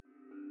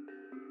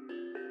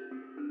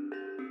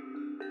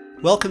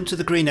Welcome to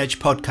the Green Edge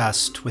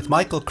podcast with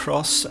Michael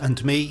Cross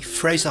and me,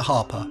 Fraser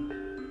Harper.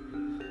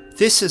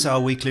 This is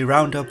our weekly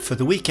roundup for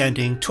the week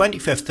ending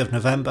 25th of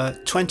November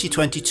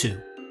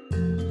 2022.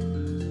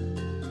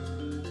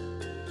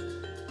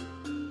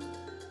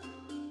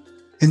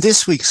 In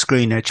this week's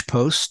Green Edge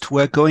post,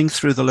 we're going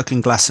through the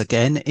looking glass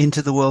again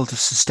into the world of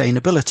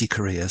sustainability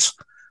careers.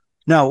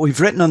 Now,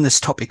 we've written on this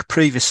topic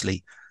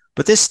previously,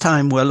 but this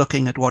time we're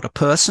looking at what a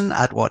person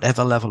at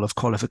whatever level of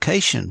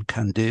qualification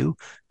can do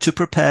to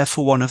prepare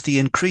for one of the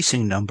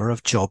increasing number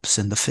of jobs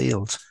in the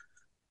field.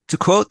 To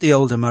quote the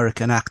old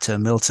American actor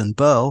Milton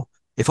Berle,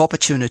 if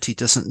opportunity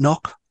doesn't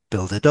knock,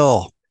 build a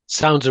door.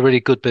 Sounds a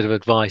really good bit of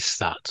advice,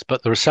 that,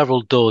 but there are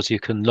several doors you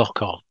can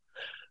knock on.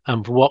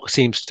 And what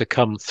seems to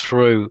come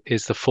through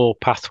is the four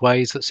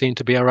pathways that seem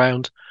to be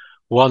around.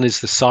 One is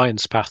the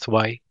science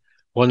pathway,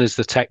 one is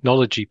the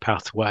technology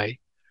pathway,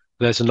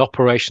 there's an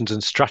operations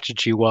and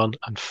strategy one,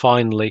 and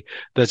finally,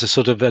 there's a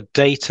sort of a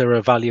data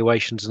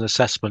evaluations and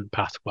assessment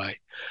pathway.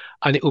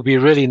 And it would be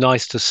really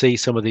nice to see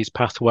some of these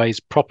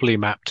pathways properly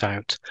mapped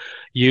out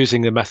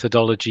using the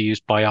methodology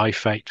used by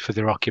IFATE for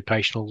their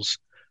occupationals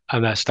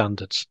and their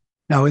standards.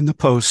 Now, in the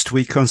post,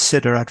 we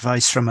consider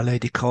advice from a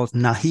lady called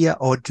Nahia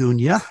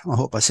Ordunya, I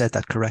hope I said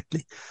that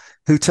correctly,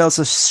 who tells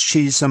us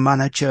she's a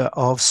manager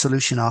of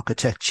solution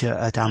architecture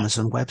at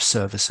Amazon Web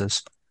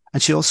Services.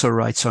 And she also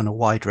writes on a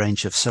wide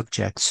range of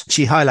subjects.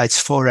 She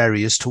highlights four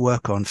areas to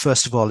work on.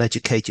 First of all,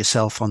 educate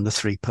yourself on the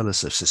three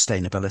pillars of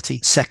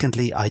sustainability.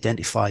 Secondly,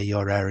 identify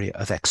your area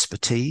of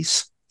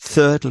expertise.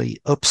 Thirdly,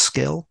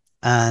 upskill.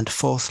 And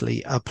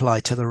fourthly,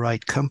 apply to the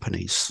right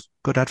companies.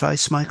 Good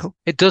advice, Michael?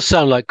 It does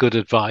sound like good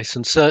advice,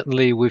 and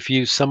certainly we've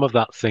used some of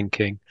that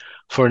thinking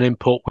for an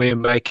input we're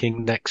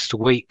making next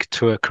week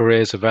to a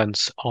careers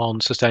events on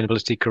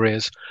sustainability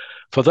careers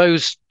for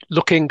those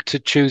looking to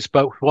choose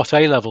both what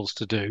A-levels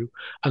to do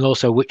and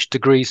also which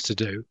degrees to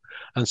do.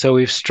 And so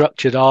we've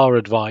structured our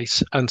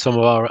advice and some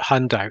of our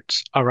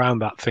handouts around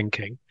that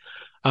thinking,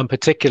 and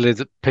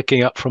particularly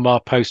picking up from our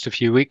post a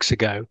few weeks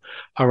ago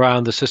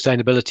around the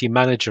sustainability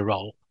manager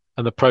role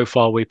and the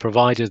profile we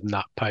provided in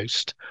that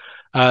post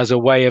as a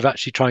way of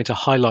actually trying to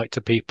highlight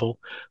to people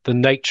the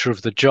nature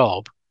of the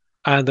job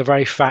and the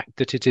very fact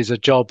that it is a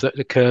job that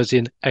occurs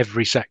in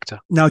every sector.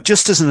 Now,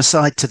 just as an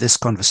aside to this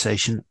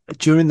conversation,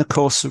 during the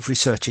course of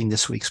researching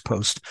this week's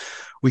post,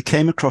 we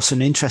came across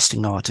an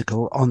interesting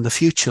article on the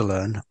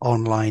FutureLearn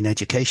online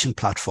education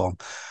platform,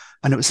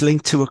 and it was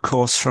linked to a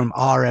course from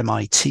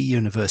RMIT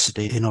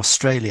University in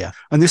Australia.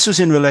 And this was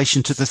in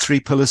relation to the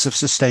three pillars of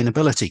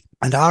sustainability.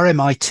 And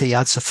RMIT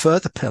adds a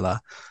further pillar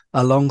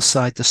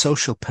alongside the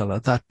social pillar,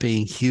 that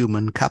being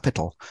human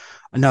capital.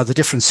 Now, the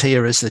difference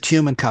here is that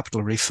human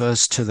capital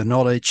refers to the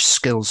knowledge,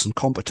 skills and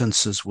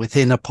competences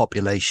within a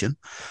population,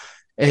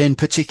 in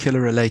particular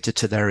related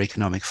to their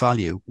economic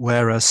value,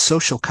 whereas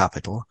social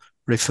capital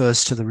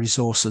refers to the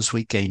resources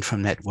we gain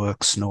from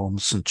networks,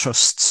 norms and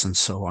trusts and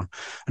so on.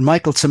 And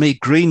Michael, to me,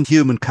 green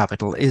human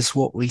capital is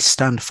what we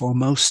stand for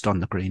most on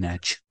the Green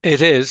Edge.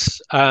 It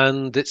is,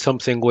 and it's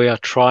something we are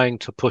trying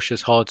to push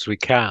as hard as we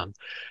can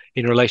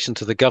in relation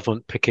to the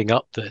government picking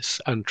up this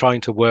and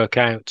trying to work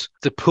out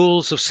the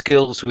pools of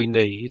skills we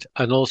need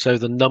and also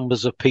the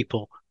numbers of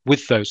people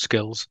with those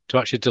skills to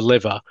actually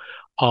deliver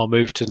our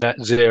move to net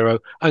zero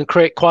and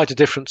create quite a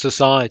different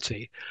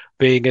society,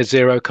 being a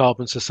zero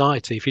carbon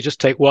society. If you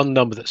just take one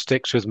number that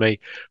sticks with me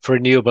for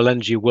renewable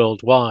energy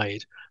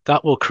worldwide,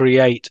 that will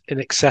create in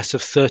excess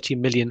of 30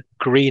 million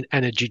green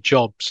energy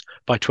jobs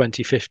by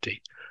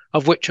 2050,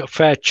 of which a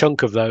fair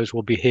chunk of those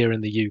will be here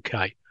in the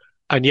UK.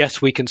 And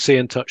yes, we can see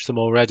and touch them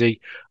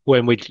already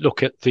when we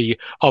look at the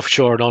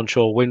offshore and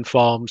onshore wind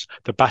farms,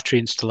 the battery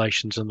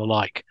installations and the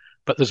like.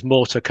 But there's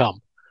more to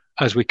come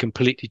as we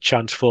completely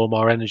transform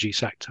our energy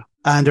sector.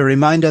 And a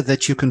reminder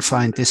that you can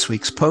find this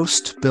week's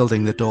post,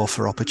 Building the Door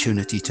for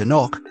Opportunity to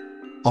Knock,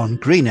 on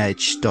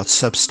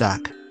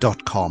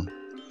greenedge.substack.com.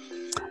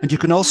 And you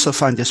can also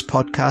find this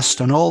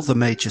podcast on all the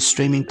major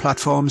streaming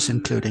platforms,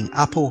 including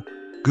Apple,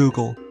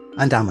 Google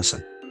and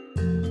Amazon.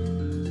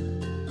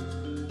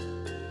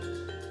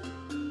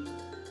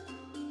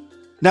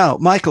 Now,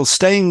 Michael,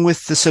 staying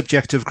with the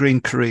subject of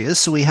green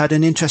careers, we had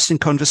an interesting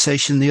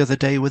conversation the other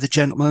day with a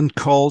gentleman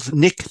called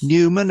Nick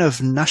Newman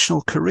of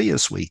National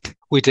Careers Week.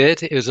 We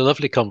did. It was a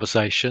lovely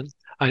conversation,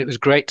 and it was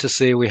great to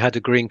see we had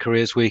a Green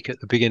Careers Week at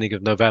the beginning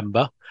of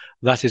November.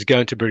 That is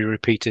going to be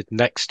repeated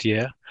next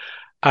year.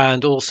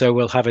 And also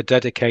we'll have a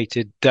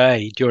dedicated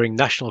day during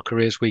National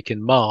Careers Week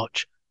in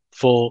March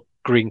for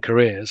green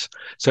careers.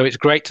 So it's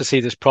great to see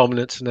this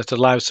prominence, and it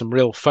allows some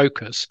real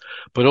focus,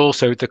 but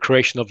also the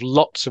creation of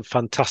lots of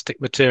fantastic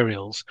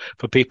materials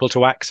for people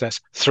to access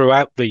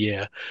throughout the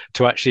year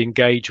to actually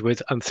engage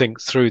with and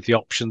think through the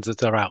options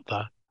that are out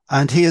there.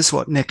 And here's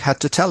what Nick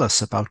had to tell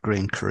us about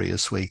Green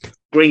Careers Week.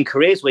 Green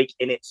Careers Week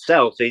in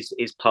itself is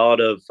part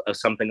of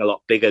something a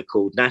lot bigger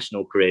called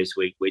National Careers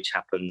Week, which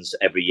happens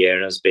every year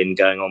and has been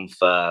going on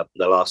for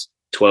the last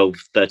 12,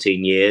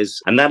 13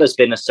 years. And that has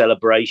been a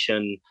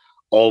celebration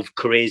of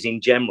careers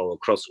in general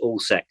across all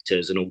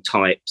sectors and all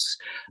types,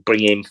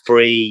 bringing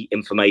free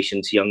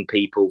information to young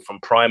people from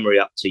primary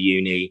up to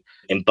uni,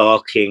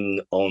 embarking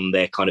on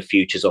their kind of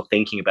futures or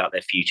thinking about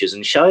their futures,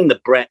 and showing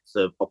the breadth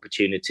of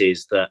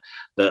opportunities that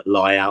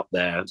lie out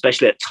there,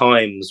 especially at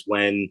times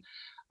when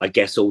I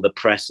guess all the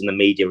press and the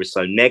media is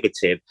so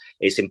negative.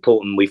 It's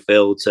important, we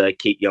feel, to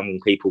keep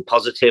young people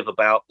positive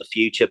about the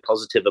future,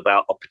 positive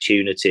about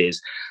opportunities,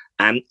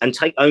 and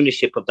take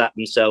ownership of that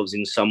themselves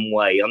in some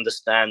way.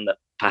 Understand that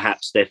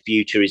perhaps their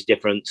future is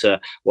different to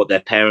what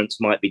their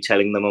parents might be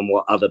telling them and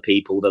what other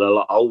people that are a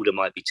lot older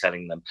might be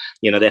telling them.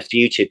 Their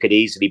future could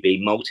easily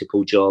be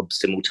multiple jobs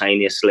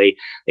simultaneously.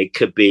 It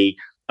could be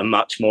a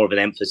much more of an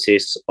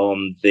emphasis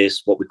on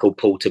this, what we call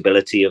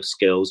portability of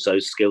skills, so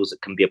skills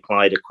that can be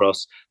applied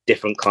across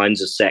different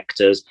kinds of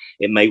sectors.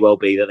 It may well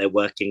be that they're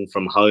working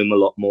from home a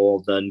lot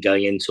more than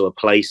going into a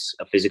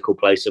physical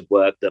place of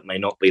work that may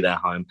not be their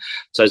home.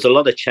 So there's a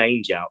lot of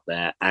change out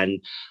there. And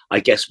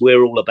I guess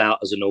we're all about,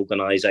 as an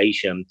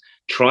organisation,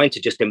 trying to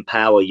just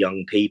empower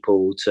young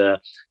people to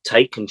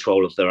take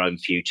control of their own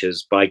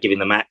futures by giving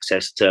them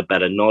access to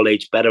better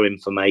knowledge, better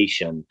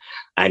information,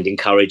 and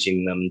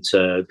encouraging them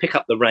to pick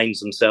up the reins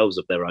themselves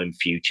of their own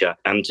future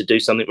and to do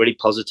something really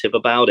positive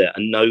about it,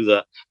 and know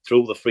that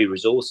through all the free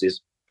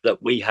resources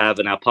that we have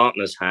and our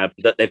partners have,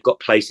 that they've got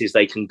places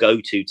they can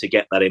go to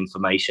get that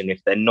information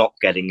if they're not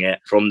getting it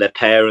from their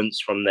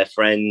parents, from their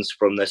friends,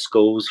 from their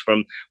schools,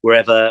 from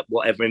whatever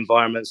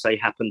environments they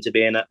happen to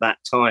be in at that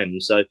time.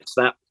 So it's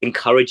that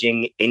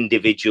encouraging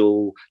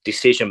individual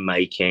decision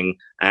making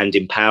and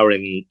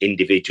empowering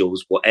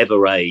individuals,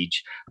 whatever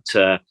age,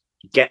 to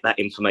get that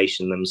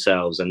information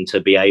themselves and to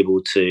be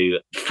able to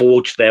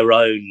forge their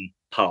own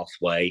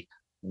pathway,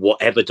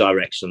 whatever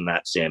direction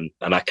that's in.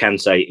 And I can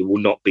say it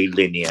will not be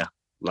linear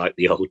like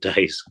the old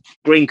days.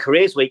 Green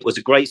Careers Week was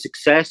a great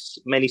success.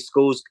 Many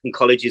schools and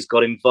colleges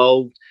got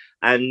involved,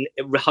 and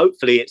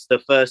hopefully it's the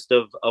first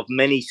of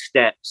many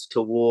steps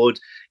toward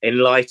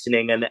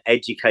enlightening and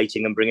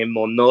educating and bringing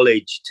more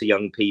knowledge to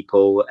young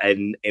people,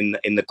 and in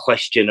the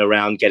question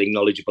around getting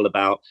knowledgeable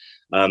about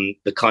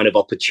the kind of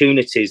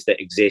opportunities that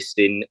exist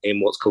in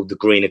what's called the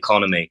green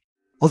economy.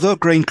 Although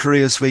Green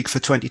Careers Week for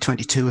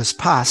 2022 has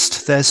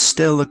passed, there's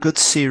still a good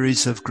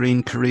series of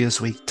Green Careers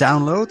Week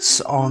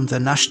downloads on the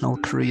National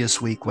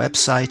Careers Week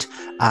website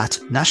at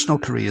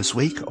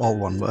nationalcareersweek, all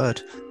one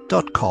word,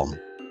 .com.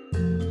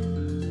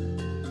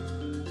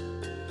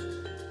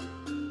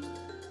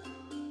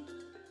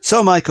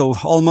 So, Michael,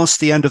 almost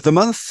the end of the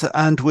month,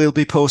 and we'll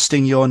be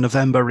posting your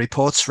November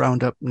reports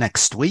roundup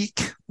next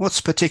week.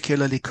 What's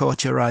particularly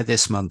caught your eye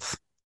this month?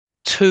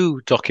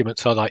 Two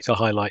documents I'd like to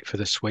highlight for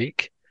this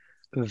week.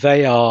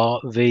 They are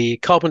the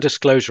Carbon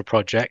Disclosure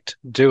Project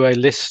do a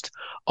list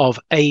of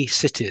A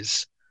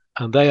cities,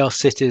 and they are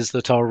cities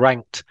that are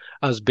ranked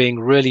as being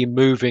really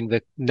moving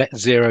the net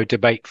zero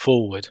debate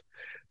forward.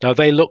 Now,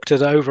 they looked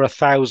at over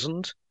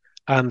 1,000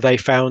 and they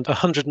found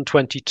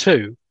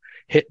 122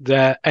 hit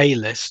their A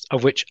list,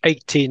 of which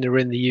 18 are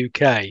in the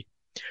UK.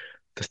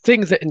 The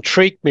thing that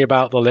intrigued me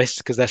about the list,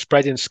 because they're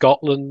spread in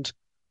Scotland,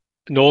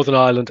 Northern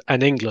Ireland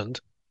and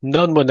England,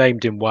 none were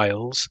named in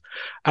Wales,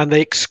 and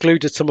they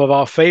excluded some of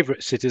our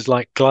favourite cities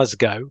like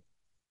Glasgow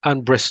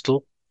and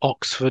Bristol,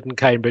 Oxford and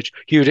Cambridge,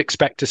 you'd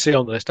expect to see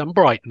on the list, and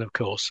Brighton, of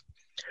course.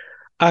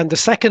 And the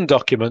second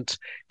document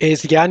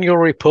is the annual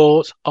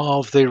report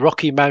of the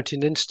Rocky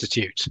Mountain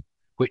Institute,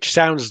 which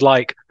sounds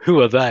like, who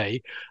are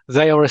they?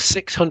 They are a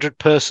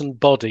 600-person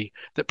body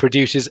that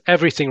produces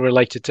everything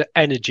related to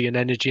energy and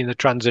energy in the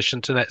transition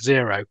to net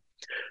zero.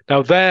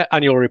 Now, their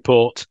annual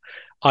report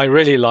I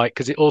really like,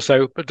 because it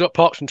also,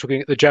 apart from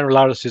looking at the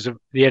generalities of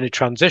the energy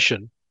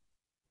transition,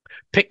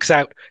 picks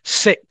out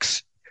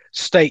 6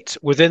 states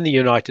within the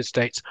United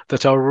States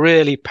that are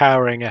really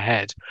powering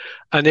ahead.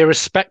 And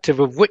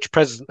irrespective of which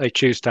president they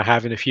choose to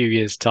have in a few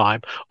years'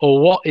 time, or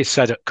what is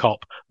said at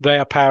COP, they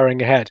are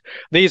powering ahead.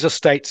 These are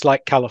states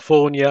like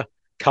California,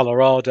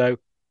 Colorado,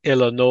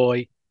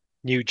 Illinois,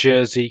 New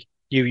Jersey,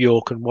 New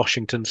York, and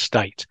Washington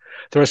State.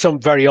 There are some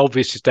very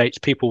obvious states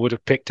people would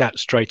have picked out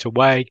straight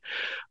away,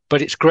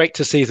 but it's great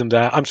to see them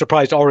there. I'm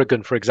surprised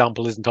Oregon, for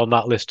example, isn't on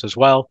that list as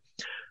well,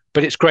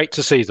 but it's great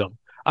to see them.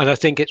 And I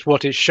think it's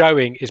what it's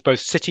showing is both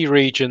city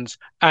regions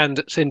and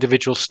its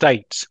individual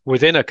states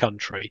within a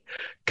country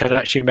can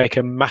actually make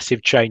a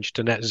massive change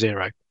to net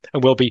zero.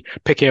 And we'll be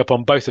picking up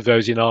on both of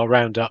those in our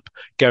roundup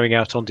going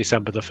out on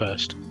December the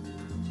 1st.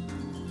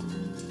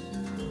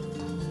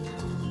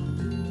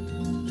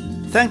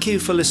 Thank you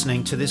for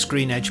listening to this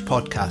Green Edge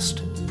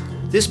podcast.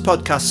 This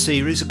podcast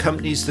series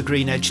accompanies the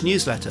Green Edge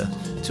newsletter,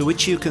 to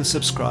which you can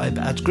subscribe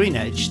at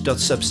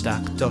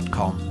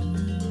greenedge.substack.com.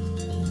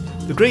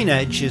 The Green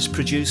Edge is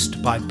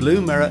produced by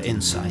Blue Mirror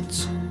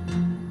Insights.